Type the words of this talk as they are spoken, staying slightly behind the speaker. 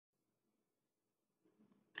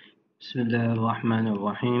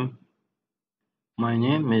Bismillahirrahmanirrahim. My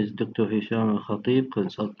name is Dr. Hisham Al-Khatib,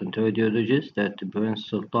 consultant radiologist at Prince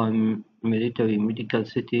Sultan Military Medical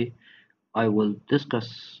City. I will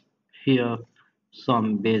discuss here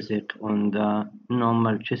some basic on the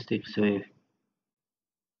normal chest X-ray.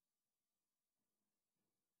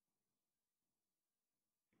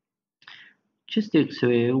 Chest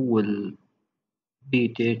X-ray will be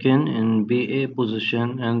taken in BA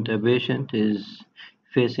position and the patient is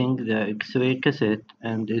facing the X-ray cassette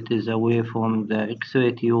and it is away from the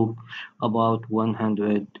X-ray tube about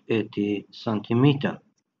 180 centimeter.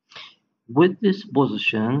 With this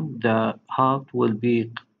position, the heart will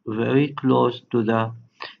be very close to the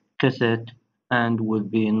cassette and will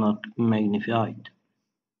be not magnified.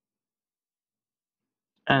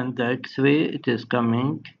 And the X-ray, it is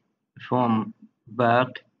coming from back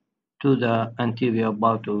to the anterior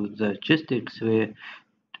part of the chest X-ray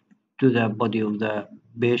to the body of the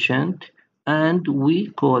patient, and we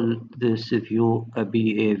call this view a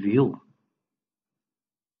BA view.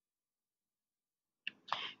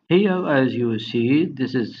 Here, as you see,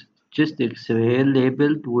 this is chest X-ray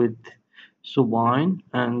labeled with supine,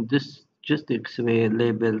 and this chest X-ray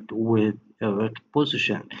labeled with erect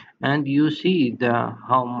position. And you see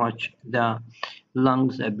how much the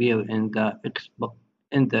lungs appear in the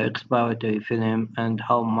expiratory film and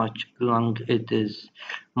how much lung it is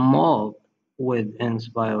more with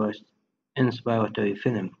inspiratory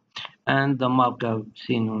film. And the marker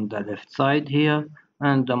seen on the left side here,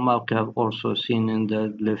 and the marker also seen in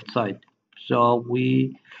the left side. So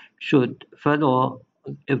we should follow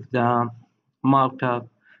if the marker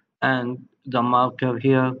and the marker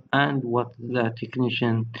here and what the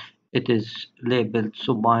technician it is labeled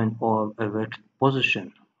supine or erect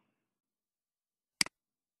position.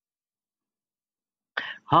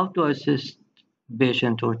 How to assist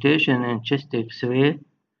patient rotation in chest X-ray?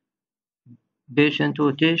 Patient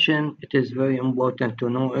rotation, it is very important to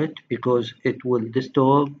know it because it will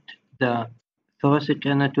distort the thoracic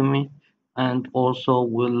anatomy and also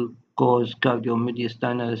will cause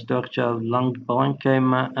cardiomediastinal structure, lung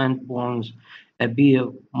parenchyma, and bones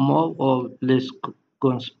appear more or less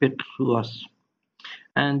conspicuous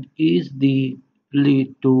and easily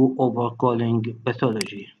lead to overcalling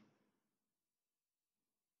pathology.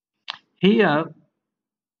 Here,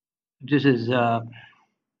 this is a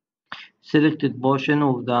selected portion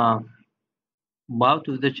of the part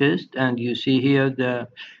of the chest, and you see here the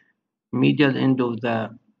medial end of the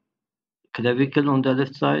clavicle on the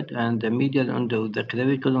left side and the medial end of the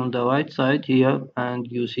clavicle on the right side here, and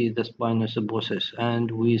you see the spinous process. And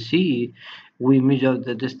we measure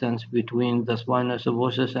the distance between the spinous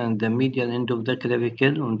process and the medial end of the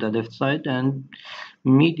clavicle on the left side and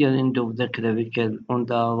medial end of the clavicle on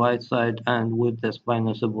the right side and with the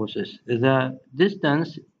spinous process. The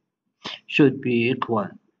distance should be equal.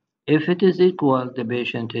 If it is equal, the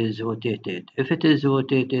patient is rotated. If it is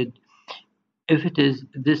rotated, if it is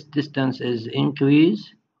this distance is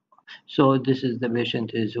increased, so this is the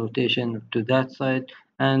patient is rotation to that side,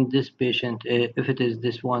 and this patient, if it is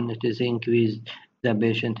this one, it is increased, the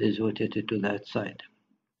patient is rotated to that side.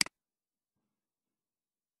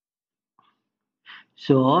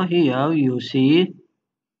 So here you see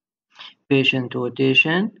patient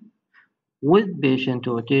rotation. With patient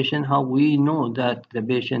rotation, how we know that the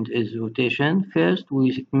patient is rotation? First,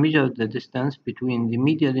 we measure the distance between the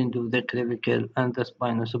medial end of the clavicle and the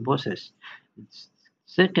spinous process.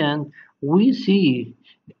 Second, we see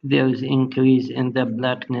there is increase in the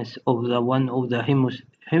blackness of the one of the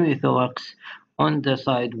hemithorax on the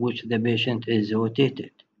side which the patient is rotated.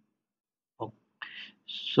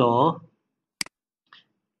 So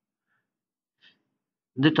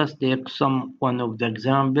let us take one of the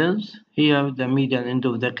examples. Here, the medial end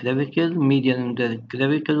of the clavicle, medial end of the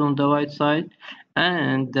clavicle on the right side,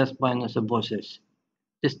 and the spinous process.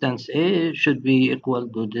 Distance A should be equal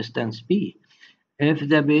to distance B. If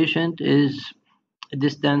the patient is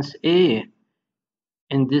distance A,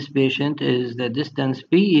 in this patient is the distance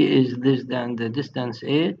B is less than the distance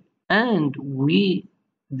A, and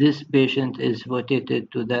this patient is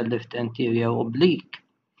rotated to the left anterior oblique.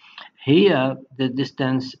 Here, the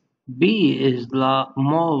distance B is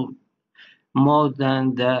more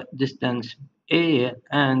than the distance A,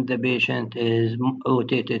 and the patient is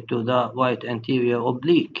rotated to the right anterior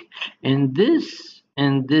oblique. In this,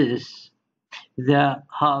 the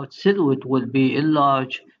heart silhouette will be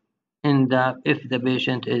enlarged if the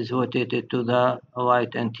patient is rotated to the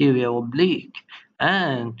right anterior oblique,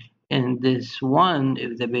 and in this one,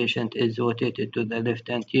 if the patient is rotated to the left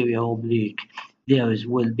anterior oblique, there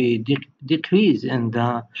will be decrease in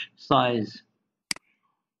the size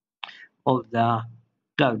of the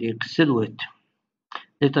cardiac silhouette.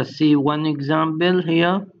 Let us see one example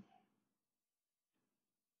here.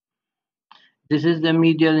 This is the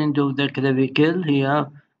medial end of the clavicle here,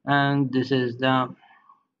 and this is the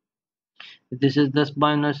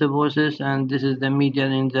spinal process, and this is the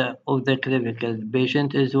medial end of the clavicle. The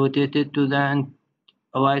patient is rotated to the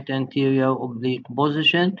right anterior oblique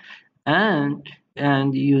position, and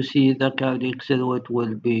you see the cardiac silhouette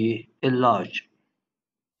will be enlarged.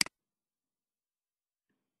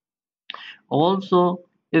 Also,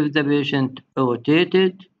 if the patient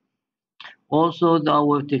rotated, also the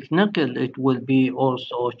aortic knuckle, it will be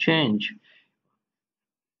also changed.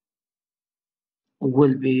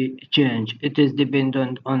 Will be changed. It is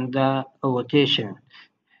dependent on the rotation.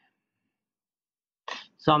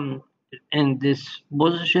 Some in this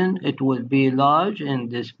position it will be large. In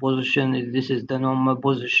this position, this is the normal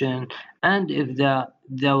position. And if the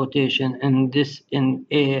rotation in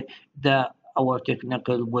A, the aortic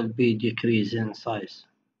knuckle will be decreased in size.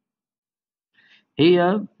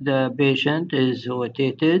 Here, the patient is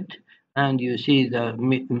rotated, and you see the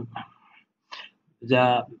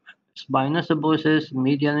spinous process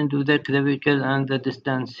medial into the clavicle, and the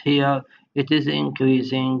distance here it is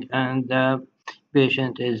increasing, and the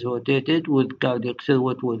patient is rotated with cardiac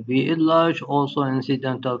silhouette would be enlarged. Also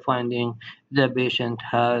incidental finding, the patient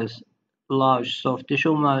has large soft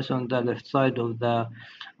tissue mass on the left side of the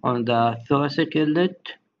on the thoracic inlet,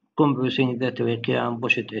 compressing the trachea and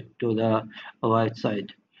pushing it to the right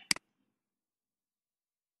side.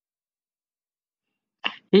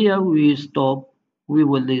 Here we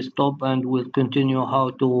will stop and will continue how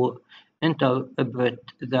to interpret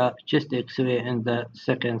the chest X-ray in the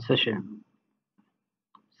second session.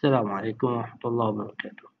 السلام عليكم ورحمة الله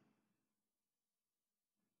وبركاته.